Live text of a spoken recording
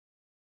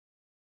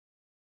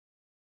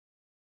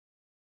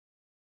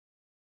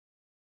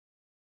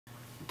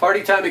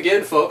Party time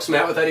again, folks.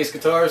 Matt with Eddie's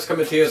Guitars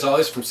coming to you as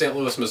always from St.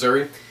 Louis,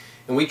 Missouri.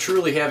 And we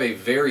truly have a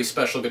very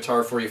special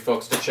guitar for you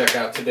folks to check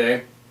out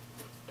today.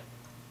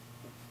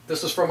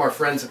 This is from our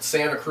friends at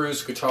Santa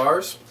Cruz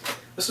Guitars.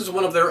 This is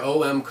one of their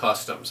OM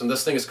customs, and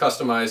this thing is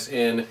customized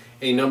in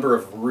a number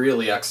of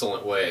really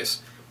excellent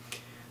ways.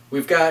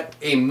 We've got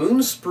a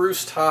moon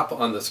spruce top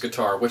on this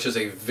guitar, which is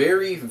a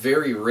very,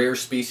 very rare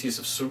species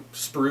of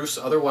spruce,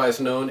 otherwise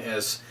known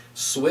as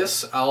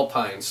Swiss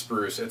alpine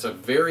spruce. It's a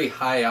very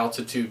high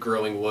altitude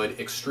growing wood,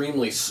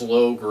 extremely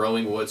slow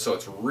growing wood, so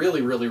it's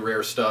really, really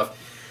rare stuff.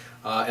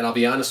 And I'll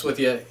be honest with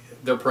you,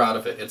 they're proud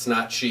of it. It's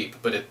not cheap,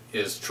 but it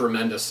is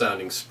tremendous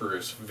sounding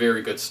spruce.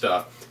 Very good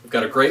stuff. We've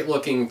got a great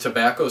looking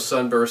tobacco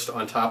sunburst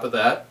on top of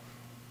that.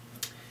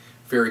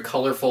 Very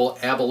colorful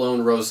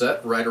abalone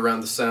rosette right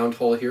around the sound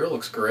hole here.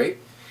 Looks great.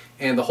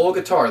 And the whole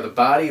guitar, the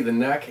body, the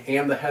neck,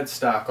 and the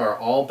headstock are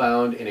all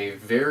bound in a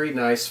very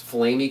nice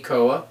flamey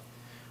koa.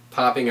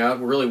 Popping out,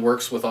 really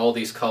works with all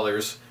these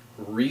colors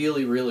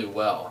really, really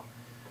well.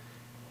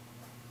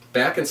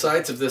 Back and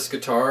sides of this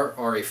guitar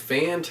are a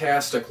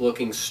fantastic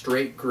looking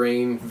straight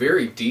grain,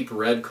 very deep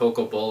red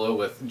Cocobolo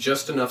with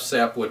just enough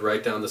sapwood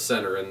right down the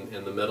center, and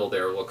in the middle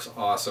there looks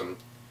awesome.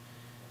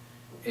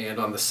 And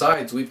on the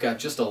sides we've got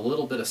just a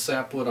little bit of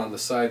sapwood on the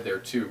side there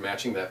too,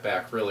 matching that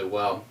back really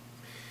well.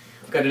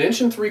 We've got an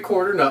 1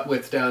 3/4 nut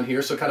width down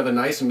here, so kind of a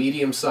nice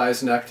medium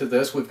sized neck to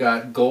this. We've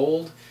got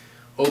gold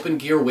open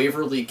gear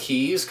Waverly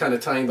keys, kind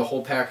of tying the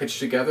whole package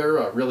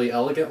together really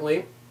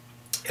elegantly.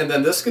 And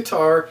then this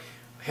guitar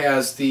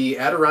has the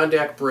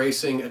Adirondack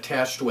bracing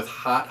attached with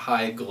hot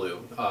hide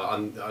glue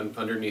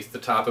underneath the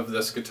top of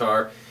this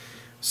guitar.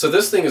 So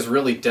this thing is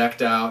really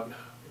decked out,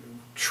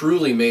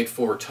 truly made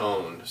for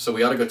tone. So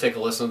we ought to go take a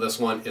listen to this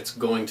one. It's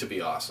going to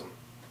be awesome.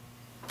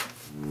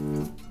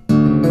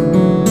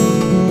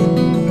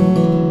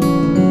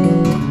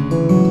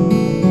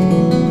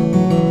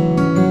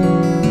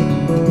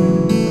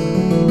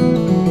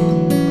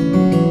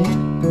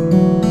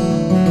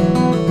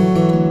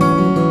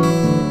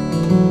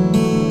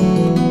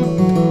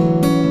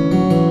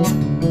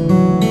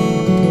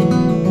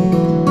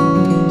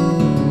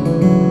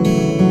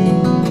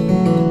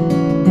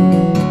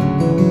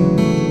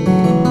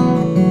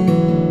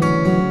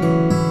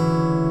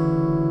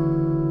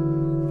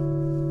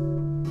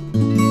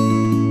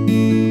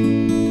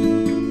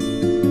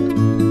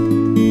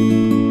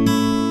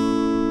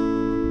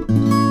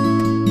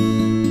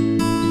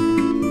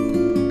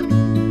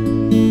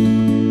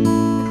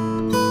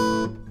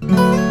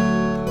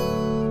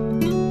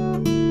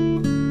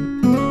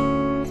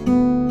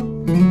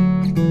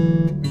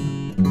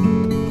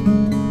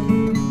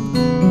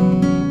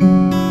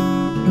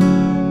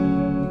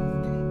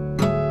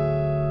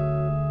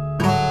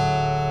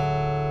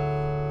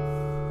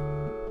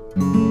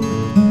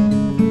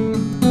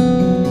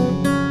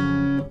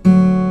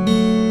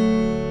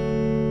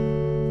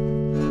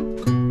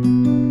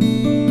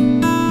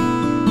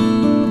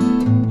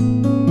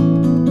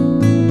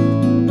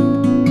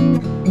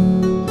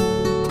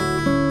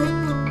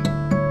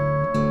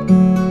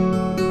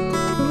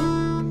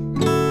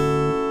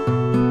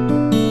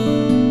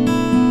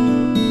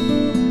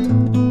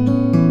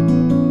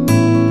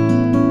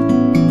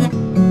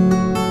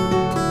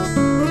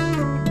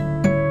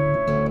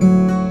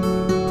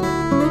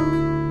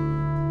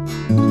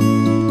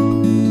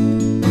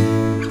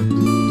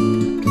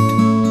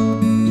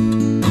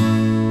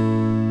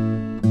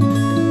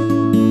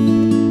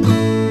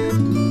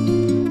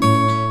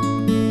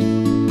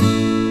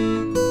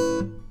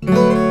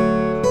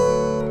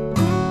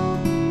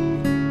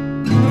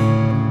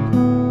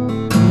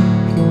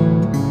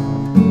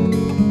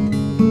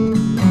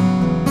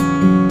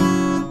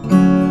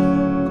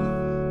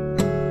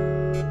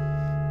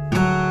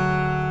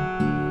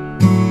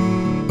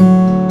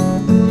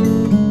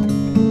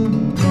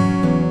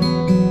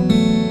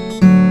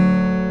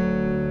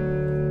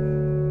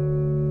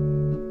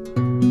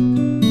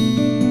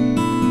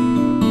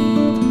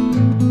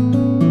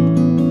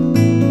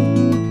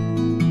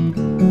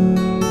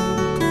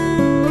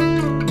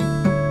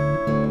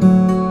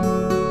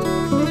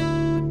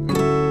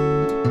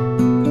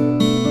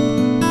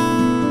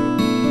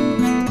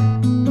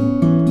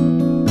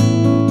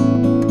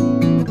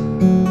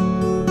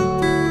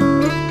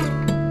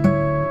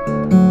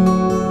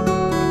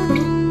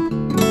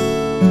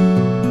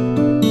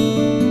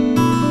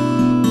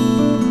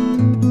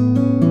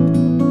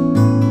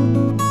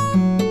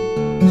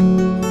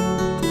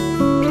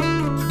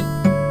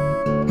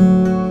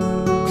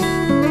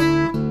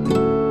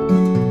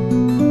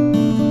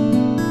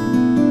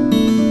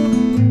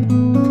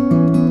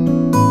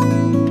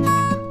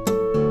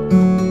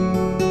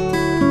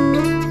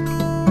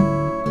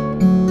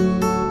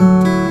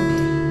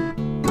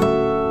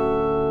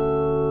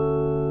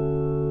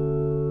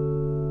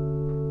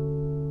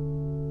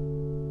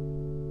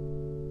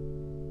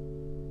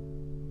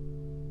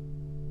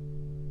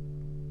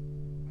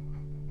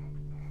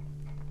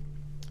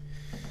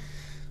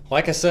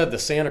 Like I said, the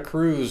Santa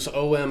Cruz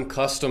OM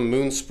Custom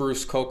Moon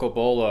Spruce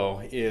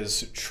Cocobolo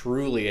is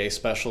truly a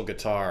special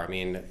guitar. I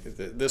mean,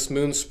 this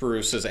Moon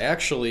Spruce is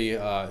actually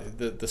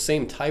the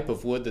same type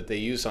of wood that they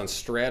use on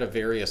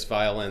Stradivarius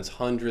violins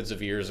hundreds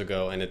of years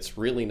ago, and it's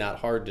really not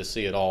hard to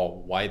see at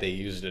all why they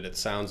used it. It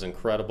sounds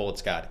incredible.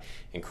 It's got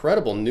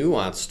incredible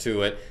nuance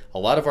to it, a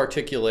lot of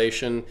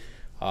articulation,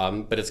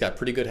 but it's got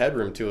pretty good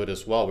headroom to it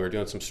as well. We were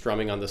doing some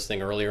strumming on this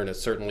thing earlier, and it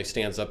certainly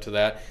stands up to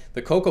that.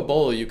 The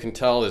Cocobolo, you can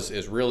tell,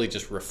 is really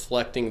just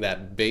reflecting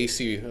that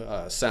bassy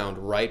sound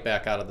right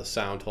back out of the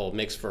sound hole. It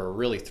makes for a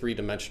really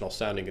three-dimensional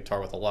sounding guitar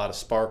with a lot of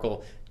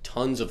sparkle,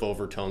 tons of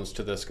overtones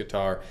to this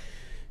guitar.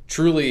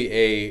 Truly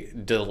a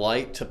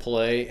delight to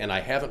play, and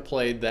I haven't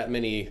played that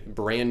many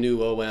brand new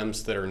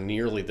OMs that are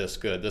nearly this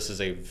good. This is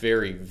a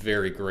very,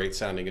 very great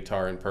sounding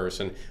guitar in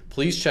person.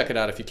 Please check it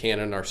out if you can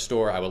in our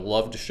store. I would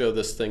love to show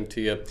this thing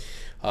to you.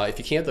 If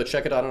you can't, though,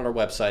 check it out on our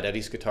website,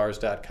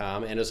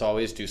 eddiesguitars.com. And as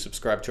always, do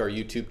subscribe to our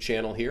YouTube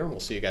channel here, and we'll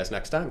see you guys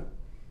next time.